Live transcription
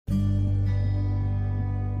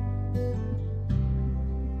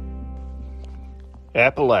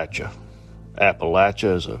Appalachia.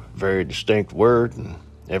 Appalachia is a very distinct word, and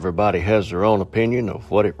everybody has their own opinion of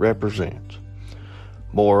what it represents.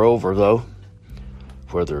 Moreover, though,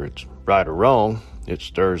 whether it's right or wrong, it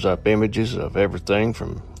stirs up images of everything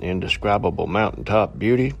from indescribable mountaintop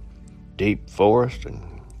beauty, deep forest, and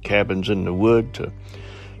cabins in the wood to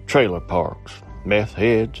trailer parks, meth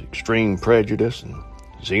heads, extreme prejudice, and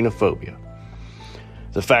xenophobia.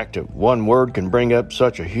 The fact that one word can bring up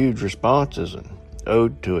such a huge response is an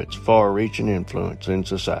ode to its far-reaching influence in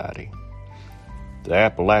society. The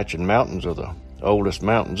Appalachian Mountains are the oldest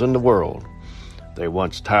mountains in the world. They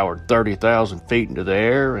once towered 30,000 feet into the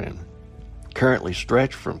air and currently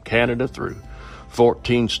stretch from Canada through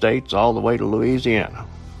 14 states all the way to Louisiana.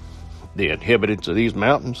 The inhabitants of these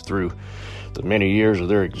mountains, through the many years of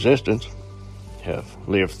their existence, have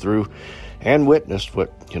lived through and witnessed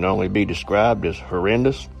what can only be described as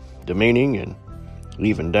horrendous, demeaning, and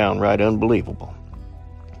even downright unbelievable.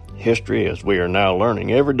 History, as we are now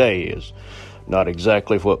learning every day, is not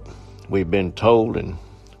exactly what we've been told, and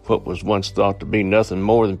what was once thought to be nothing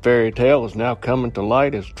more than fairy tale is now coming to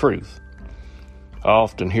light as truth. I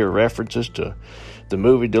often hear references to the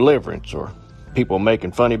movie Deliverance, or people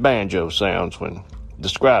making funny banjo sounds when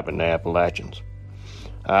describing the Appalachians.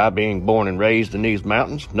 I, being born and raised in these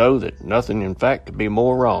mountains, know that nothing in fact could be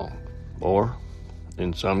more wrong, or,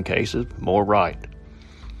 in some cases, more right.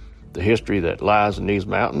 The history that lies in these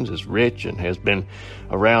mountains is rich and has been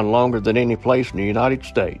around longer than any place in the United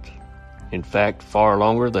States. In fact, far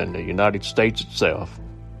longer than the United States itself.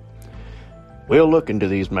 We'll look into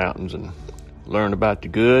these mountains and learn about the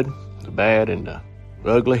good, the bad, and the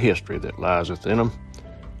ugly history that lies within them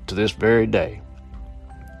to this very day.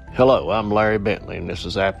 Hello, I'm Larry Bentley, and this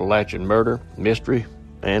is Appalachian Murder, Mystery,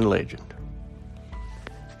 and Legend.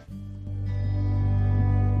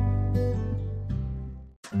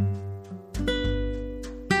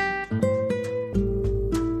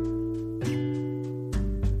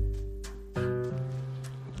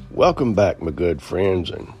 Welcome back, my good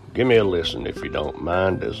friends, and give me a listen if you don't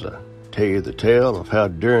mind as I tell you the tale of how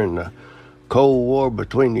during the Cold War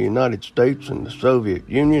between the United States and the Soviet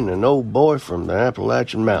Union, an old boy from the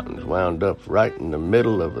Appalachian Mountains wound up right in the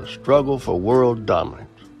middle of a struggle for world dominance.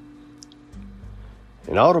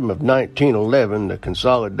 In autumn of 1911, the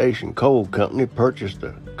Consolidation Coal Company purchased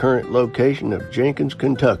the current location of Jenkins,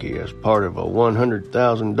 Kentucky as part of a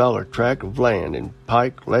 $100,000 tract of land in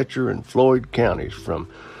Pike, Letcher, and Floyd counties from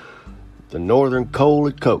the Northern Coal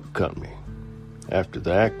and Coke Company. After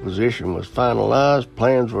the acquisition was finalized,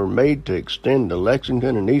 plans were made to extend the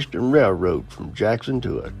Lexington and Eastern Railroad from Jackson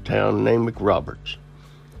to a town named McRoberts.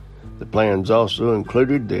 The plans also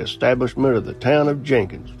included the establishment of the town of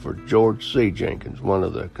Jenkins for George C. Jenkins, one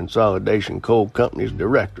of the Consolidation Coal Company's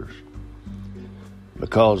directors.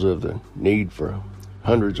 Because of the need for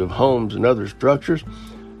hundreds of homes and other structures,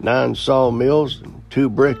 9 sawmills and 2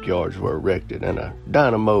 brickyards were erected, and a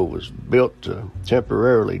dynamo was built to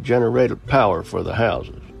temporarily generate power for the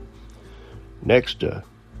houses. Next, a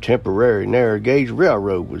temporary narrow-gauge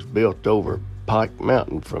railroad was built over Pike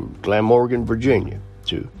Mountain from Glamorgan, Virginia,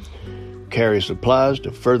 to carry supplies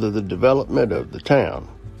to further the development of the town.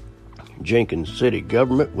 Jenkins city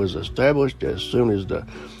government was established as soon as the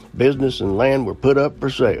business and land were put up for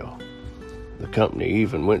sale. The company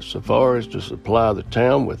even went so far as to supply the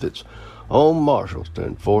town with its own marshals to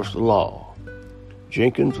enforce the law.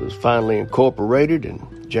 Jenkins was finally incorporated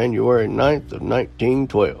in January 9th of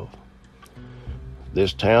 1912.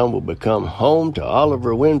 This town will become home to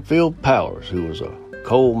Oliver Winfield Powers, who was a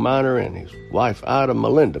coal miner, and his wife Ida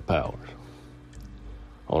Melinda Powers.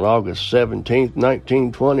 On August 17th,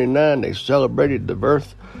 1929, they celebrated the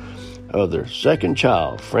birth of their second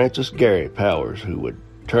child, Francis Gary Powers, who would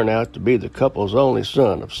turn out to be the couple's only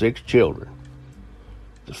son of 6 children.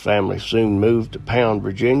 The family soon moved to Pound,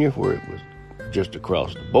 Virginia, where it was just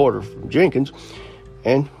across the border from Jenkins,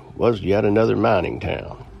 and was yet another mining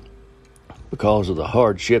town. Because of the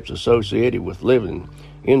hardships associated with living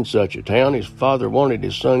in such a town, his father wanted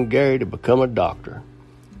his son Gary to become a doctor.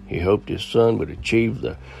 He hoped his son would achieve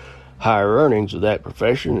the higher earnings of that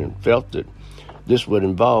profession and felt that this would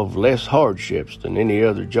involve less hardships than any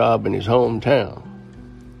other job in his hometown.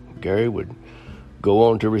 Gary would go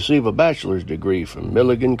on to receive a bachelor's degree from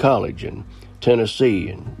Milligan College in Tennessee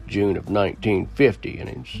in June of 1950, and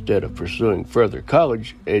instead of pursuing further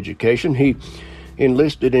college education, he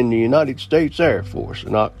enlisted in the United States Air Force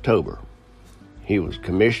in October. He was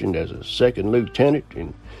commissioned as a second lieutenant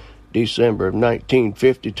in December of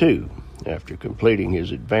 1952, after completing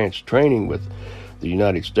his advanced training with the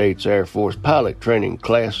United States Air Force Pilot Training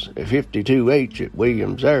Class 52H at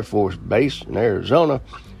Williams Air Force Base in Arizona.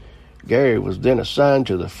 Gary was then assigned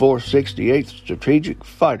to the 468th Strategic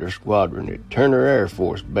Fighter Squadron at Turner Air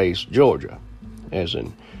Force Base, Georgia, as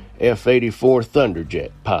an F-84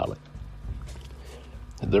 Thunderjet pilot.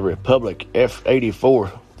 The Republic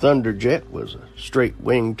F-84 Thunderjet was a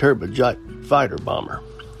straight-wing turbojet fighter bomber,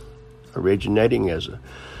 originating as a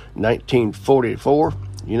 1944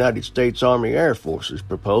 United States Army Air Force's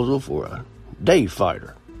proposal for a day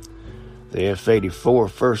fighter. The F-84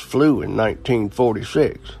 first flew in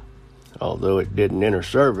 1946, although it didn't enter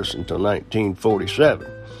service until 1947.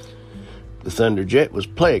 The Thunderjet was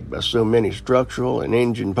plagued by so many structural and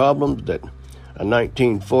engine problems that a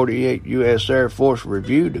 1948 U.S. Air Force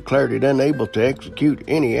review declared it unable to execute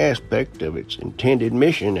any aspect of its intended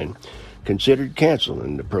mission and considered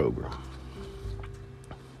canceling the program.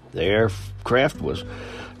 The aircraft was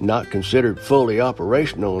not considered fully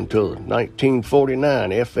operational until the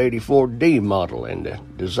 1949 F-84D model, and the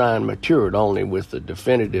design matured only with the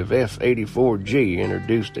definitive F-84G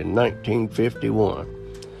introduced in 1951.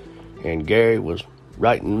 And Gary was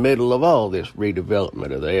right in the middle of all this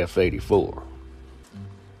redevelopment of the F-84.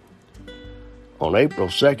 On April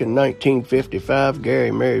 2, 1955, Gary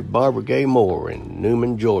married Barbara Gay Moore in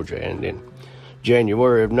Newman, Georgia, and in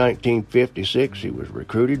January of 1956 he was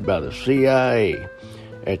recruited by the CIA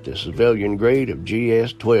at the civilian grade of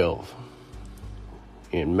GS-12.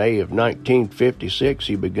 In May of 1956,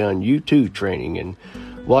 he began U-2 training in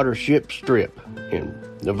Watership Strip in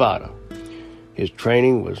Nevada. His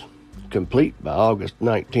training was complete by August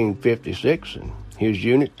 1956, and his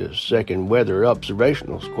unit, the 2nd Weather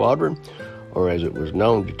Observational Squadron, or as it was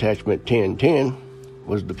known, Detachment 1010,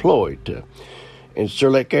 was deployed to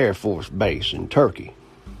Incirlik Air Force Base in Turkey.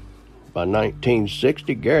 By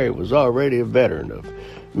 1960, Gary was already a veteran of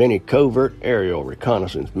many covert aerial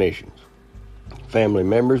reconnaissance missions. Family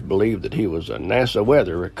members believed that he was a NASA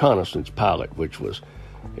weather reconnaissance pilot, which was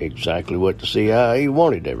exactly what the CIA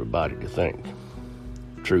wanted everybody to think.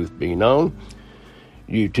 Truth be known,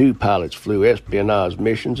 U-2 pilots flew espionage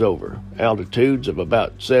missions over altitudes of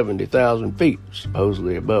about 70,000 feet,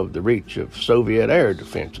 supposedly above the reach of Soviet air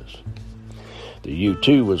defenses. The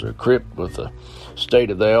U-2 was equipped with a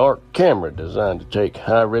state-of-the-art camera designed to take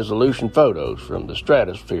high-resolution photos from the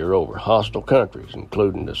stratosphere over hostile countries,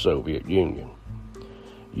 including the Soviet Union.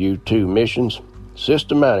 U-2 missions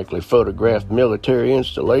systematically photographed military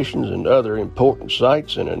installations and other important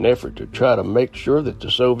sites in an effort to try to make sure that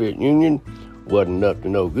the Soviet Union wasn't up to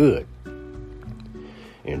no good.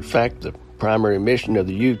 In fact, the primary mission of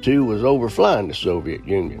the U-2 was overflying the Soviet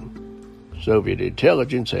Union. Soviet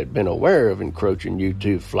intelligence had been aware of encroaching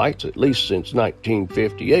U-2 flights at least since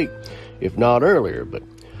 1958, if not earlier, but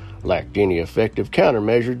lacked any effective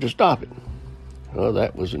countermeasure to stop it. Well,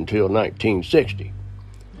 that was until 1960.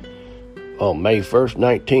 On May 1st,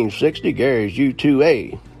 1960, Gary's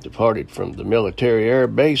U-2A departed from the military air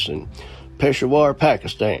base in Peshawar,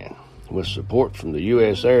 Pakistan, with support from the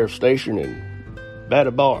U.S. Air Station in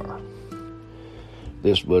Badabar.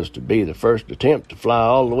 This was to be the first attempt to fly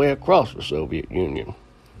all the way across the Soviet Union,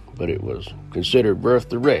 but it was considered worth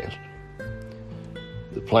the risk.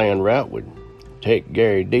 The planned route would take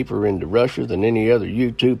Gary deeper into Russia than any other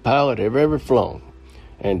U-2 pilot had ever flown,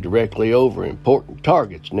 and directly over important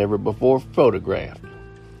targets never before photographed.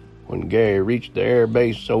 When Gary reached the air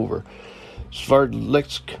base over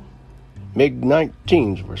Sverdlovsk,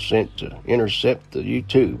 MiG-19s were sent to intercept the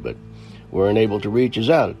U-2, but were unable to reach his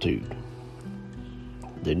altitude.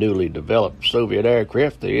 The newly developed Soviet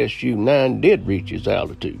aircraft, the Su-9, did reach his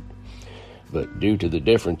altitude, but due to the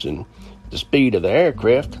difference in the speed of the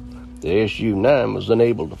aircraft, the Su-9 was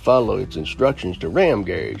unable to follow its instructions to ram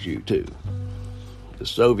Gary's U-2. The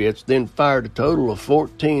Soviets then fired a total of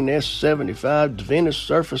 14 S-75 Dvinus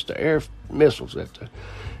surface-to-air missiles at the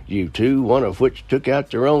U-2, one of which took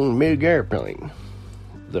out their own MiG airplane.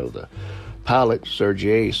 Though the pilot,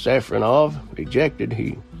 Sergei Safronov, ejected,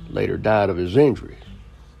 he later died of his injuries.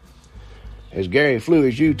 As Gary flew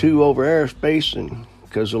his U-2 over airspace in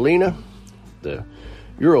Kozulina, the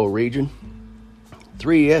Ural region,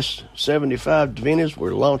 3 S-75 Dvinas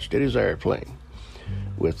were launched at his airplane,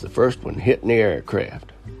 with the first one hitting the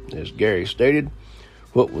aircraft. As Gary stated,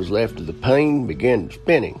 what was left of the plane began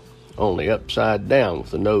spinning, only upside down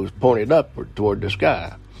with the nose pointed upward toward the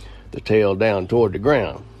sky, the tail down toward the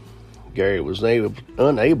ground. Gary was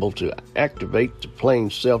unable to activate the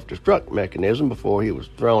plane's self-destruct mechanism before he was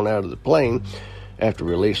thrown out of the plane after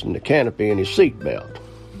releasing the canopy and his seatbelt.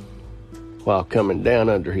 While coming down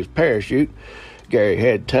under his parachute, Gary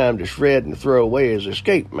had time to shred and throw away his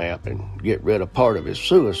escape map and get rid of part of his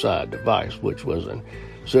suicide device, which was a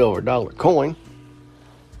silver dollar coin.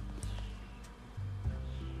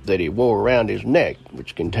 that he wore around his neck,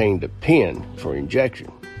 which contained a pin for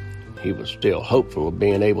injection. He was still hopeful of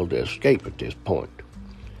being able to escape at this point.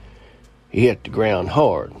 He hit the ground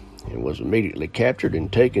hard and was immediately captured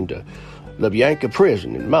and taken to Lubyanka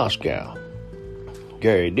prison in Moscow.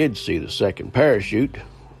 Gary did see the second parachute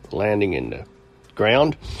landing in the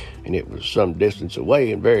ground, and it was some distance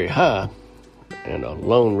away and very high, and a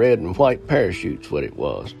lone red and white parachute's what it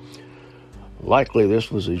was. Likely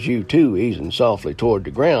this was his U-2 easing softly toward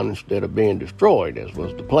the ground instead of being destroyed, as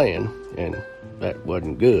was the plan, and that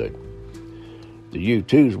wasn't good. The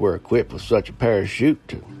U-2s were equipped with such a parachute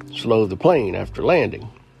to slow the plane after landing.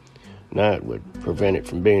 Now it would prevent it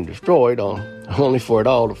from being destroyed, only for it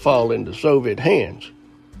all to fall into Soviet hands.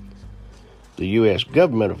 The U.S.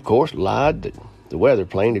 government, of course, lied that the weather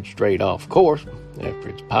plane had strayed off course after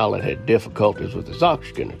its pilot had difficulties with his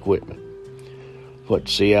oxygen equipment. What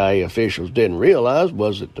CIA officials didn't realize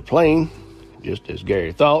was that the plane, just as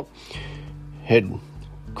Gary thought, had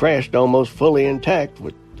crashed almost fully intact,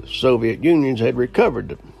 with the Soviet Union had recovered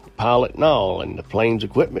the pilot and all, and the plane's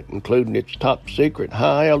equipment, including its top-secret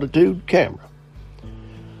high-altitude camera.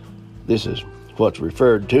 This is what's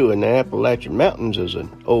referred to in the Appalachian Mountains as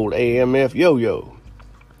an old AMF yo-yo.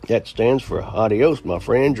 That stands for adios, my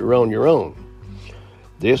friend, you're on your own.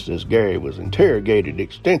 This, as Gary was interrogated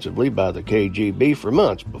extensively by the KGB for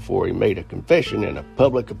months before he made a confession and a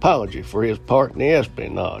public apology for his part in the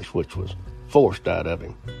espionage, which was forced out of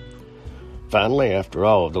him. Finally, after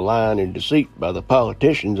all of the lying and deceit by the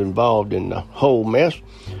politicians involved in the whole mess,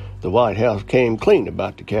 the White House came clean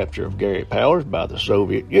about the capture of Gary Powers by the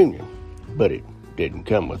Soviet Union. But it didn't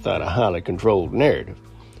come without a highly controlled narrative.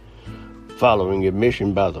 Following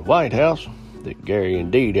admission by the White House that Gary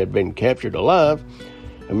indeed had been captured alive,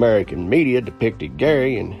 American media depicted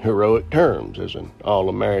Gary in heroic terms as an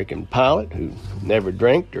all-American pilot who never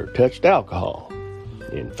drank or touched alcohol.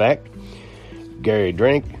 In fact, Gary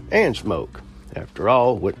drank and smoked. After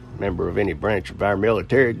all, what member of any branch of our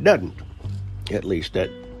military doesn't? At least that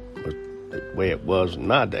was the way it was in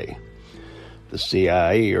my day. The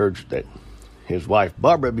CIA urged that his wife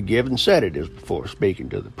Barbara be given sedatives before speaking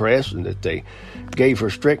to the press, and that they gave her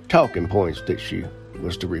strict talking points that she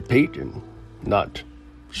was to repeat and not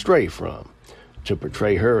stray from, to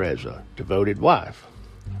portray her as a devoted wife.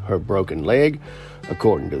 Her broken leg,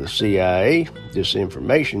 according to the CIA, this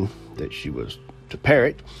information that she was to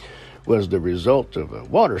parrot, was the result of a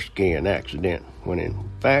water skiing accident, when in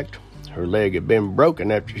fact her leg had been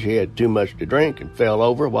broken after she had too much to drink and fell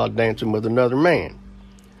over while dancing with another man.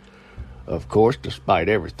 Of course, despite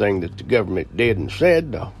everything that the government did and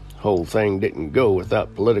said, the whole thing didn't go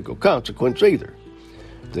without political consequence either.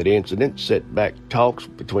 That incident set back talks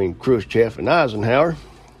between Khrushchev and Eisenhower,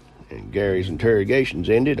 and Gary's interrogations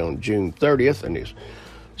ended on June 30th, and his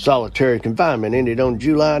solitary confinement ended on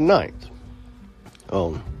July 9th.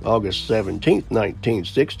 On August 17th,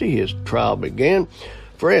 1960, his trial began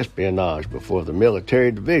for espionage before the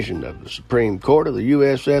Military Division of the Supreme Court of the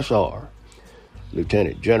USSR.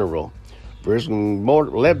 Lieutenant General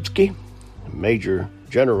Brezhnev, Major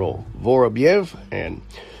General Vorobyev, and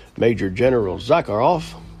Major General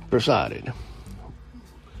Zakharov presided.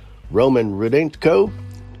 Roman Rudenko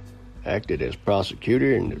acted as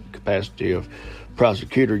prosecutor in the capacity of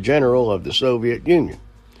Prosecutor General of the Soviet Union.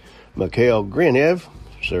 Mikhail Grinev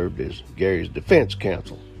served as Gary's defense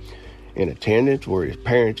counsel. In attendance were his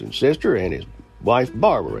parents and sister, and his wife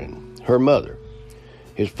Barbara and her mother.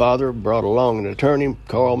 His father brought along an attorney,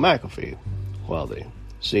 Carl McAfee, while the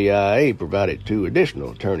CIA provided 2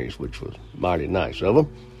 additional attorneys, which was mighty nice of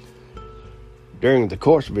them. During the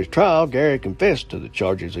course of his trial, Gary confessed to the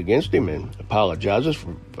charges against him and apologized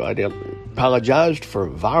for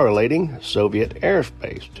violating Soviet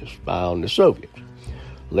airspace to spy on the Soviets.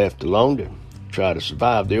 Left alone to try to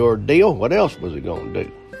survive the ordeal, what else was he going to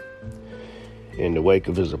do? In the wake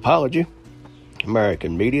of his apology,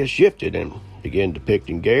 American media shifted and began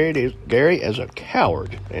depicting Gary as a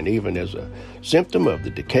coward, and even as a symptom of the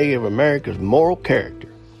decay of America's moral character.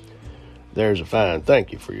 There's a fine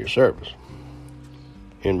thank you for your service.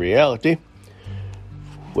 In reality,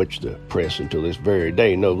 which the press until this very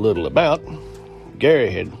day know little about,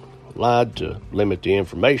 Gary had lied to limit the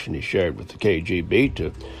information he shared with the KGB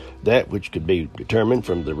to that which could be determined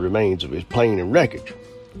from the remains of his plane and wreckage.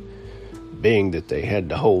 Being that they had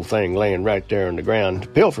the whole thing laying right there on the ground to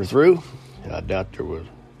pilfer through, I doubt there was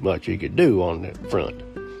much he could do on that front.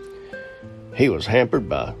 He was hampered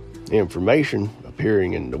by information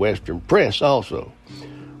appearing in the Western press also.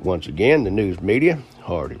 Once again, the news media,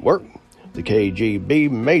 hard at work. The KGB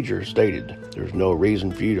major stated, "There's no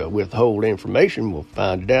reason for you to withhold information. We'll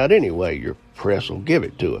find it out anyway. Your press will give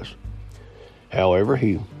it to us." However,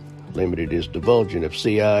 he limited his divulging of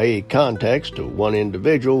CIA contacts to one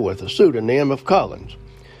individual with a pseudonym of Collins.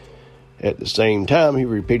 At the same time, he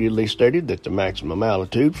repeatedly stated that the maximum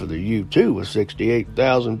altitude for the U-2 was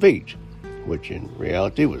 68,000 feet, which in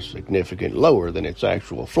reality was significantly lower than its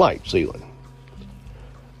actual flight ceiling.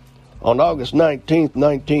 On August 19,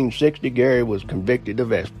 1960, Gary was convicted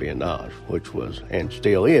of espionage, which was, and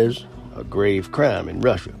still is, a grave crime in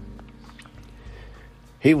Russia.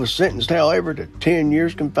 He was sentenced, however, to 10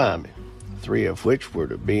 years confinement, 3 of which were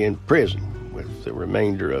to be in prison, with the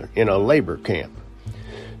remainder in a labor camp.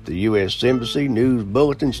 The U.S. Embassy News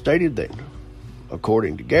Bulletin stated that,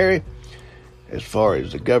 according to Gary, as far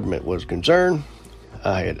as the government was concerned,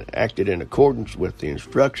 I had acted in accordance with the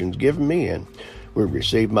instructions given me and would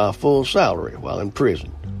receive my full salary while in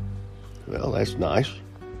prison. Well, that's nice.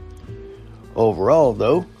 Overall,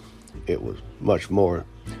 though, it was much more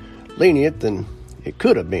lenient than it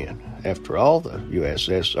could have been. After all, the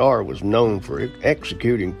USSR was known for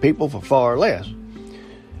executing people for far less.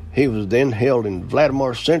 He was then held in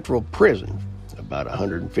Vladimir Central Prison, about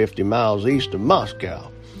 150 miles east of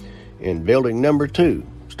Moscow, in Building Number 2,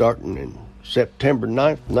 starting in September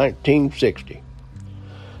 9, 1960.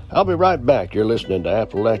 I'll be right back. You're listening to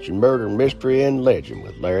Appalachian Murder, Mystery, and Legend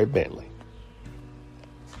with Larry Bentley.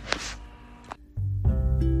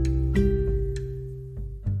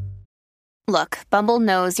 Look, Bumble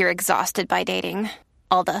knows you're exhausted by dating.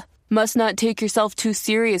 All the, must not take yourself too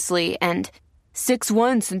seriously, and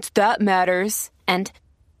 6'1" since that matters, and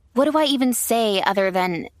what do I even say other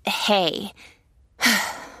than, hey?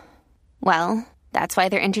 Well, that's why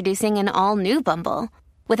they're introducing an all-new Bumble,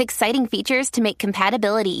 with exciting features to make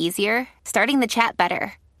compatibility easier, starting the chat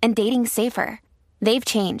better, and dating safer. They've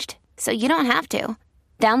changed, so you don't have to.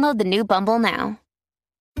 Download the new Bumble now.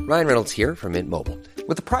 Ryan Reynolds here from Mint Mobile.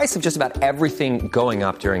 With the price of just about everything going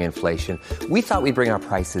up during inflation, we thought we'd bring our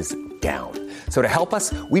prices down. So to help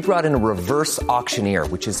us, we brought in a reverse auctioneer,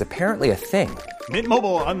 which is apparently a thing. Mint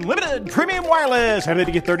Mobile Unlimited Premium Wireless. How to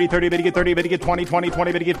get 30, 30, how to get 30, how to get 20, 20,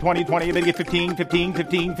 20, how to get 20, 20, how to get 15, 15,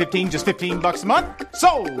 15, 15, just $15 a month?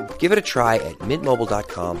 Sold! Give it a try at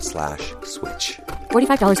mintmobile.com/switch.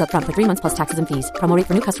 $45 up front for 3 months plus taxes and fees. Promo rate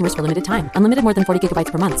for new customers for limited time. Unlimited more than 40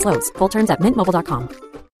 gigabytes per month. Slows full terms at mintmobile.com.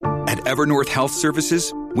 At Evernorth Health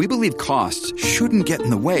Services, we believe costs shouldn't get in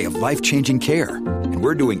the way of life-changing care, and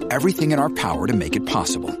we're doing everything in our power to make it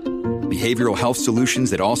possible. Behavioral health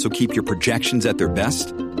solutions that also keep your projections at their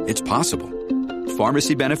best? It's possible.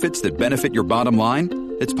 Pharmacy benefits that benefit your bottom line?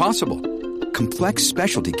 It's possible. Complex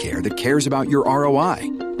specialty care that cares about your ROI?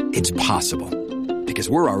 It's possible. Because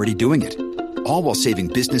we're already doing it. All while saving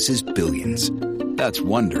businesses billions. That's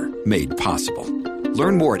Wonder made possible.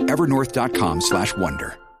 Learn more at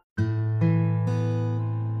evernorth.com/wonder.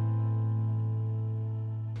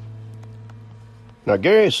 Now,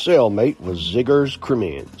 Gary's cellmate was Zigers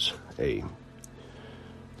Kremins, a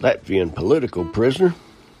Latvian political prisoner,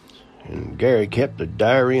 and Gary kept a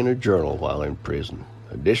diary and a journal while in prison.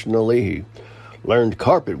 Additionally, he learned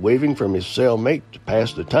carpet weaving from his cellmate to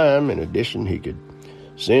pass the time. In addition, he could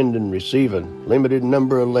send and receive a limited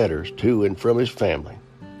number of letters to and from his family.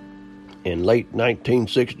 In late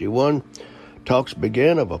 1961, talks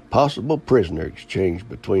began of a possible prisoner exchange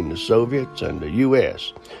between the Soviets and the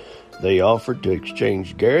U.S. They offered to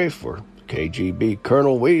exchange Gary for KGB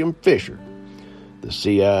Colonel William Fisher. The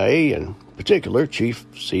CIA, in particular Chief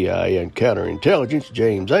CIA and Counterintelligence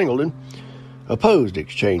James Angleton, opposed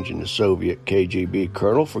exchanging the Soviet KGB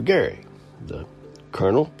colonel for Gary. The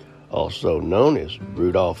colonel, also known as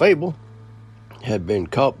Rudolph Abel, had been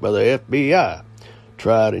caught by the FBI,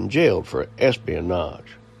 tried and jailed for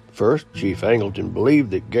espionage. First, Chief Angleton believed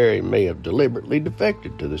that Gary may have deliberately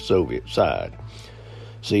defected to the Soviet side.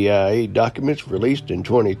 CIA documents released in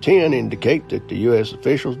 2010 indicate that the U.S.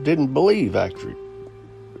 officials didn't believe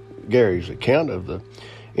Gary's account of the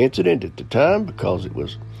incident at the time because it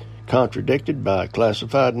was contradicted by a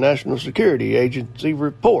classified National Security Agency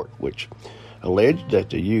report, which alleged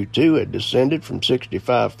that the U-2 had descended from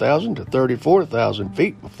 65,000 to 34,000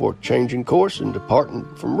 feet before changing course and departing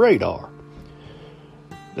from radar.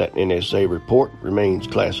 That NSA report remains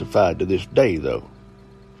classified to this day, though.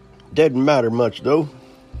 Doesn't matter much, though.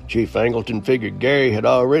 Chief Angleton figured Gary had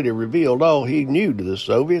already revealed all he knew to the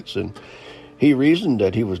Soviets, and he reasoned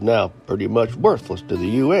that he was now pretty much worthless to the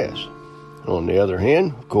U.S. On the other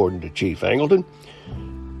hand, according to Chief Angleton,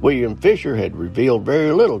 William Fisher had revealed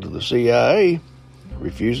very little to the CIA,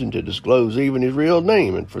 refusing to disclose even his real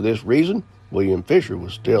name, and for this reason, William Fisher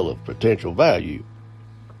was still of potential value.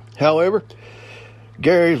 However,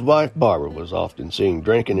 Gary's wife Barbara was often seen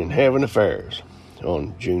drinking and having affairs.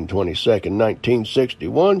 On June 22,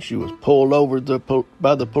 1961, she was pulled over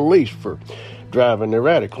by the police for driving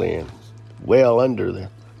erratically and well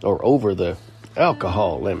over the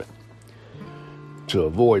alcohol limit. To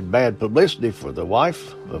avoid bad publicity for the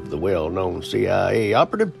wife of the well-known CIA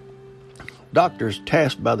operative, doctors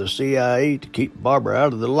tasked by the CIA to keep Barbara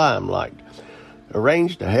out of the limelight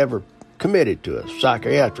arranged to have her committed to a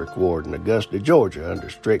psychiatric ward in Augusta, Georgia, under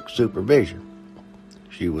strict supervision.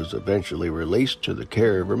 She was eventually released to the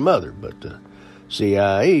care of her mother, but the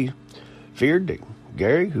CIA feared that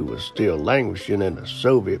Gary, who was still languishing in a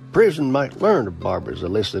Soviet prison, might learn of Barbara's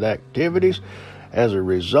illicit activities. As a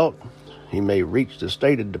result, he may reach the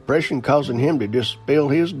state of depression, causing him to just spill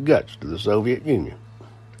his guts to the Soviet Union.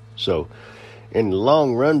 So, in the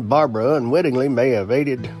long run, Barbara unwittingly may have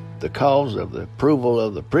aided the cause of the approval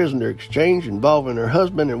of the prisoner exchange involving her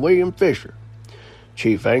husband and William Fisher.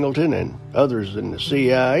 Chief Angleton and others in the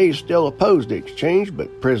CIA still opposed the exchange,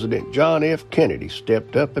 but President John F. Kennedy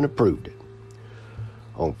stepped up and approved it.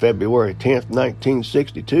 On February 10,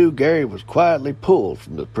 1962, Gary was quietly pulled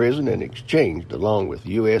from the prison and exchanged along with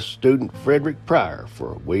U.S. student Frederick Pryor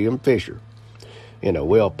for William Fisher in a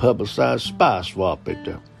well-publicized spy swap at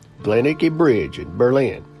the Glenicke Bridge in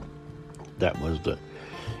Berlin. That was the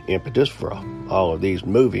impetus for all of these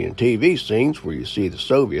movie and TV scenes where you see the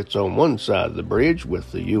Soviets on one side of the bridge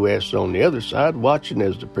with the U.S. on the other side, watching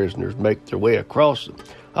as the prisoners make their way across the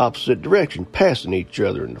opposite direction, passing each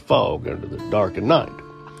other in the fog under the darkened night.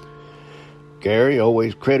 Gary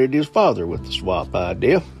always credited his father with the swap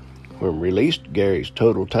idea. When released, Gary's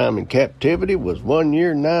total time in captivity was 1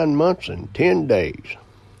 year, 9 months, and 10 days.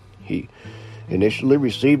 He initially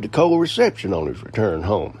received a cold reception on his return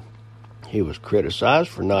home. He was criticized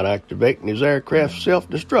for not activating his aircraft's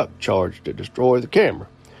self-destruct charge to destroy the camera,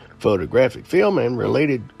 photographic film, and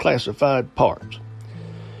related classified parts.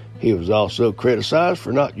 He was also criticized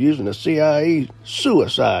for not using a CIA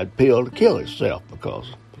suicide pill to kill himself, because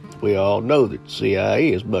we all know that the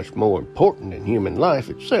CIA is much more important than human life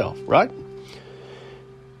itself, right?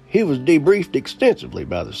 He was debriefed extensively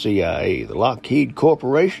by the CIA, the Lockheed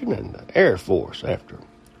Corporation, and the Air Force, after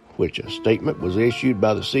which a statement was issued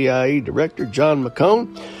by the CIA Director John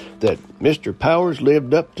McCone that Mr. Powers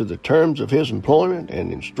lived up to the terms of his employment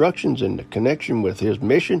and instructions in connection with his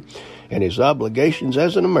mission and his obligations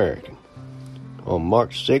as an American. On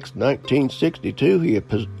March 6, 1962, he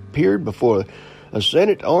appeared before a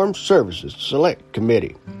Senate Armed Services Select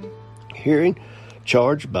Committee hearing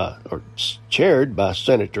chaired by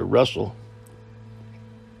Senator Russell,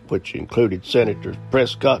 which included Senators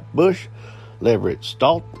Prescott Bush, Leverett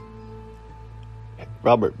Stott,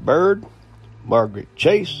 Robert Byrd, Margaret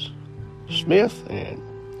Chase Smith, and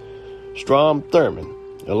Strom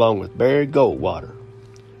Thurmond, along with Barry Goldwater.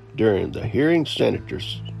 During the hearing,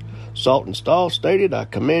 Senators Saltonstall stated, "I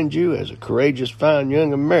commend you as a courageous, fine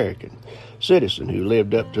young American citizen who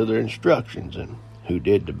lived up to their instructions and who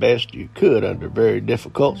did the best you could under very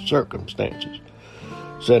difficult circumstances."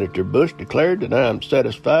 Senator Bush declared that I am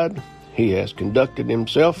satisfied he has conducted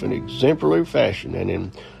himself in exemplary fashion and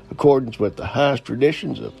in accordance with the highest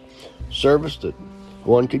traditions of service that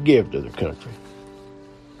one could give to their country.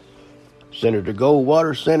 Senator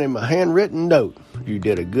Goldwater sent him a handwritten note. "You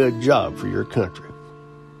did a good job for your country."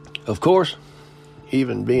 Of course,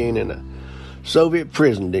 even being in a Soviet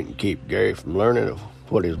prison didn't keep Gary from learning of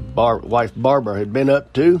what his wife Barbara had been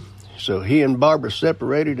up to, so he and Barbara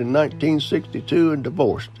separated in 1962 and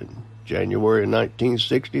divorced in January of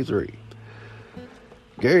 1963.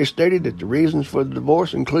 Gary stated that the reasons for the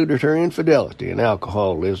divorce included her infidelity and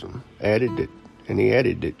alcoholism. He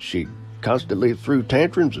added that she constantly threw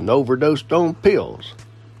tantrums and overdosed on pills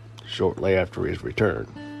shortly after his return.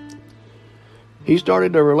 He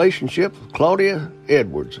started a relationship with Claudia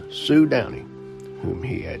Edwards Sue Downey, whom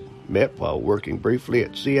he had met while working briefly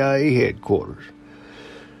at CIA headquarters.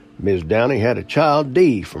 Ms. Downey had a child,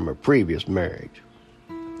 Dee, from a previous marriage,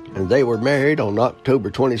 and they were married on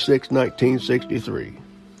October 26, 1963.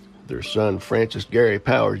 Their son, Francis Gary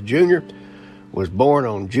Powers, Jr., was born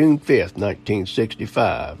on June 5,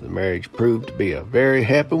 1965. The marriage proved to be a very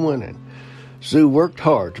happy one, and Sue worked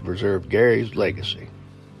hard to preserve Gary's legacy.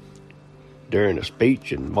 During a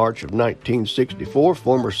speech in March of 1964,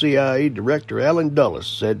 former CIA Director Allen Dulles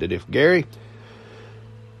said that if Gary,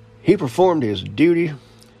 he performed his duty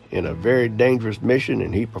in a very dangerous mission,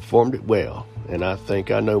 and he performed it well. And I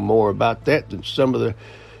think I know more about that than some of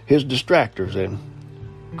his distractors and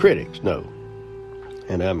critics know.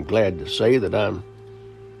 And I'm glad to say that I'm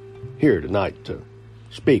here tonight to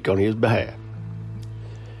speak on his behalf.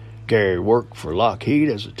 Gary worked for Lockheed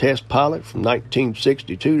as a test pilot from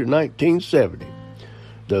 1962 to 1970.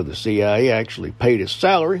 Though the CIA actually paid his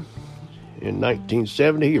salary, in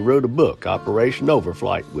 1970 he wrote a book, Operation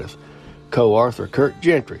Overflight, with co-author Kurt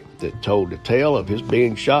Gentry, that told the tale of his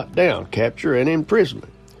being shot down, capture, and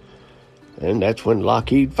imprisonment. And that's when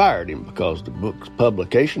Lockheed fired him, because the book's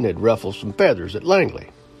publication had ruffled some feathers at Langley.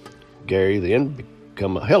 Gary then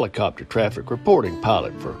became a helicopter traffic reporting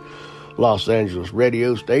pilot for Los Angeles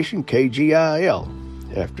radio station KGIL.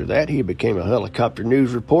 After that, he became a helicopter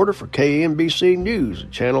news reporter for KMBC News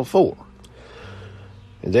at Channel 4.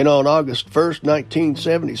 And then on August 1st,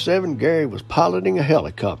 1977, Gary was piloting a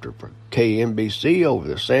helicopter for KMBC over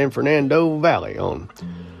the San Fernando Valley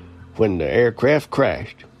when the aircraft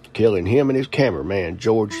crashed, killing him and his cameraman,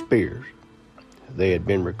 George Spears. They had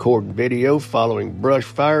been recording video following brush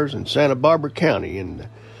fires in Santa Barbara County in the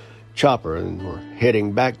chopper and were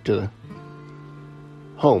heading back to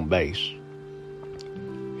home base.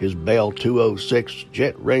 His Bell 206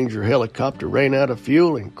 Jet Ranger helicopter ran out of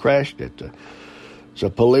fuel and crashed at the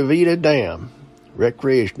Sepulveda Dam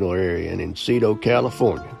recreational area in Encino,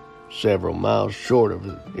 California, several miles short of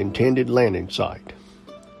the intended landing site.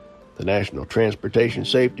 The National Transportation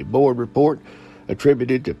Safety Board report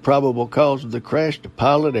attributed the probable cause of the crash to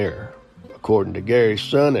pilot error, according to Gary's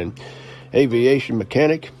son, an aviation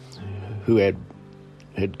mechanic who had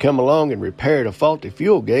come along and repaired a faulty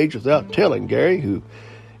fuel gauge without telling Gary, who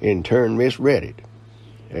in turn misread it.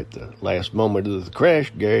 At the last moment of the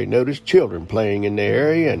crash, Gary noticed children playing in the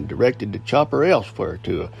area and directed the chopper elsewhere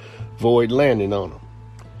to avoid landing on them.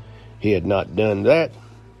 He had not done that,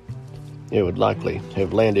 it would likely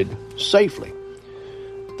have landed safely.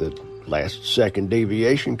 The last-second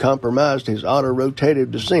deviation compromised his auto-rotative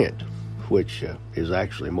descent, which is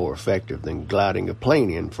actually more effective than gliding a plane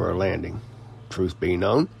in for a landing, truth be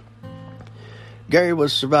known. Gary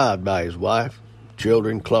was survived by his wife,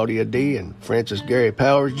 children Claudia D. and Francis Gary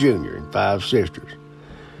Powers Jr. and 5 sisters.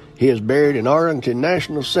 He is buried in Arlington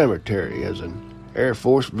National Cemetery as an Air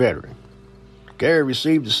Force veteran. Gary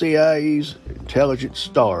received the CIA's Intelligence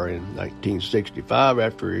Star in 1965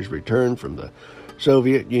 after his return from the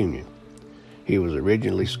Soviet Union. He was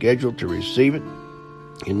originally scheduled to receive it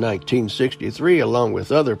in 1963 along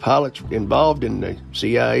with other pilots involved in the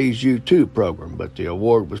CIA's U-2 program, but the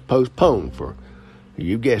award was postponed for,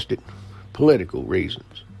 you guessed it, political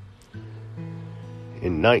reasons.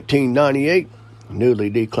 In 1998, newly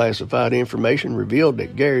declassified information revealed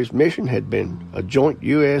that Gary's mission had been a joint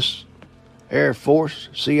U.S. Air Force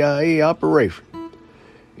CIA operation.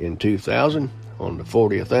 In 2000, on the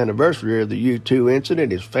 40th anniversary of the U-2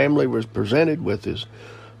 incident, his family was presented with his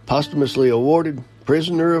posthumously awarded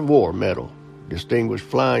Prisoner of War Medal, Distinguished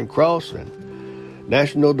Flying Cross, and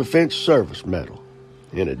National Defense Service Medal.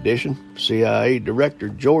 In addition, CIA Director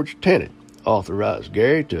George Tenet authorized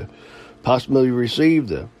Gary to posthumously receive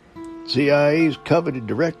the CIA's coveted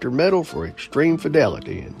Director Medal for extreme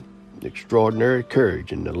fidelity and extraordinary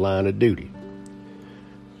courage in the line of duty.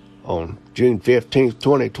 On June 15,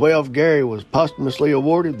 2012, Gary was posthumously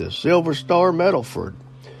awarded the Silver Star Medal for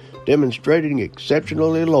demonstrating exceptional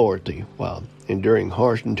loyalty while enduring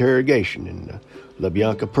harsh interrogation in the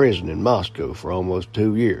Lubyanka prison in Moscow for almost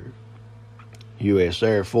 2 years. U.S.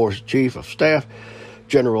 Air Force Chief of Staff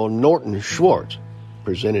General Norton Schwartz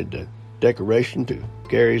presented the decoration to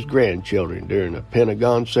Gary's grandchildren during a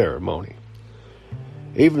Pentagon ceremony.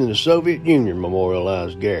 Even the Soviet Union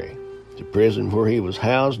memorialized Gary. The prison where he was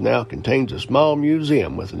housed now contains a small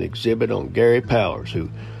museum with an exhibit on Gary Powers, who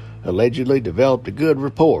allegedly developed a good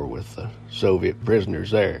rapport with the Soviet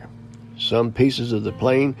prisoners there. Some pieces of the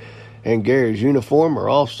plane and Gary's uniform are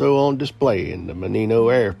also on display in the Menino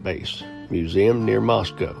Air Base Museum near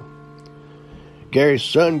Moscow. Gary's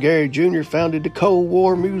son, Gary Jr., founded the Cold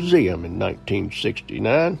War Museum in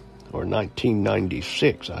 1969, or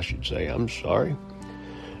 1996, I should say,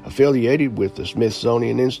 affiliated with the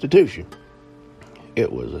Smithsonian Institution.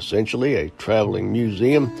 It was essentially a traveling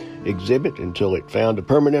museum exhibit until it found a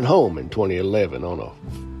permanent home in 2011 on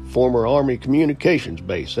a former Army communications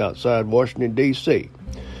base outside Washington, D.C.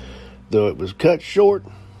 Though it was cut short,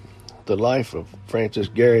 the life of Francis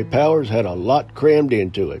Gary Powers had a lot crammed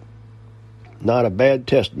into it. Not a bad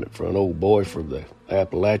testament for an old boy from the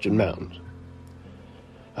Appalachian Mountains.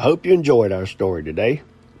 I hope you enjoyed our story today.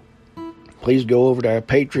 Please go over to our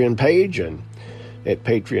Patreon page and at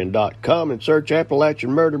patreon.com and search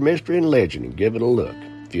Appalachian Murder, Mystery, and Legend and give it a look.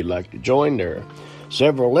 If you'd like to join, there are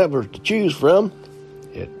several levels to choose from,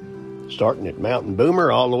 starting at Mountain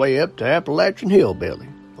Boomer all the way up to Appalachian Hillbilly.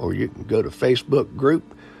 Or you can go to Facebook group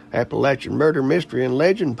Appalachian Murder, Mystery, and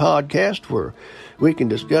Legend podcast, where we can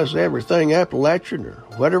discuss everything Appalachian or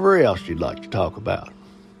whatever else you'd like to talk about.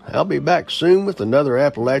 I'll be back soon with another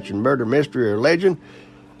Appalachian Murder, Mystery, or Legend.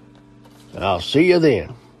 I'll see you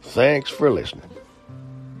then. Thanks for listening.